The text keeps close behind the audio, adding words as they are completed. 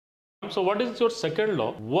So what is your second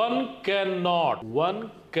law? One cannot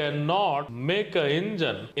make an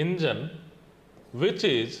engine which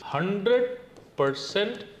is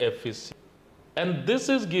 100% efficient. And this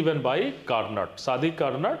is given by Carnot, Sadi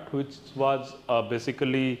Carnot, which was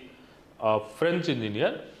basically a French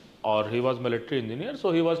engineer, or he was military engineer.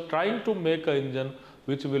 So he was trying to make an engine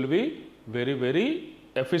which will be very, very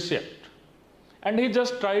efficient. And he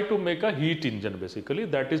just tried to make a heat engine basically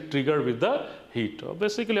that is triggered with the heat.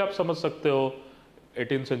 Basically आप समझ सकते हो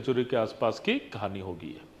 18th century के आसपास की कहानी होगी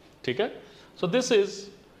ये, ठीक है? So this is,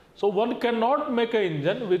 so one cannot make an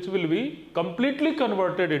engine which will be completely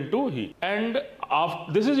converted into heat. And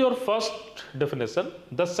this is your first definition.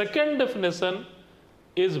 The second definition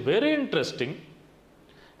is very interesting,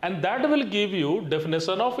 and that will give you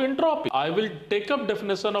definition of entropy. I will take up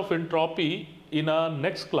definition of entropy in a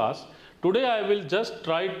next class. Today I will just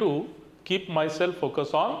try to keep myself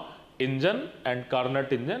focused on engine and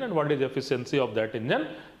Carnot engine and what is efficiency of that engine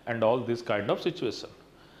and all this kind of situation.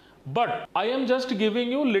 But I am just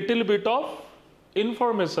giving you little bit of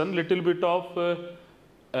information, little bit of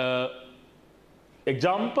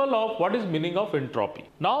example of what is meaning of entropy.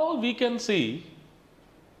 Now we can see,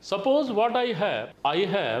 suppose what I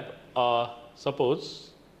have,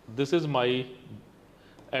 suppose this is my,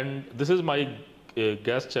 and this is my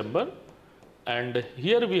gas chamber, and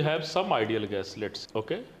here we have some ideal gas, let's say,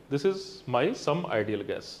 okay, this is my some ideal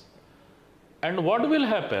gas. And what will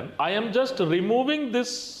happen, I am just removing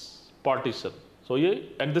this partition. So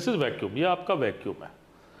ye, and this is vacuum, ye aapka vacuum hai.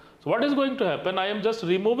 So what is going to happen, I am just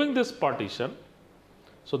removing this partition.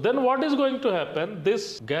 So then what is going to happen,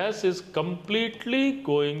 this gas is completely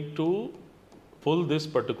going to fill this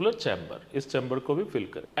particular chamber. Is chamber ko bhi fill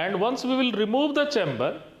kare. And once we will remove the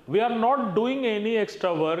chamber, we are not doing any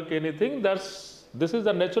extra work, anything. This is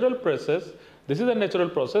the natural process. This is a natural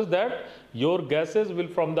process that your gases will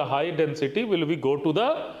from the high density will be go to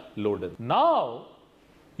the low density. Now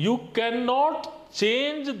you cannot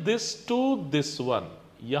change this to this one.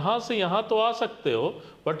 यहाँ से यहाँ तो आ सकते हो,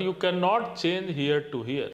 but you cannot change here to here.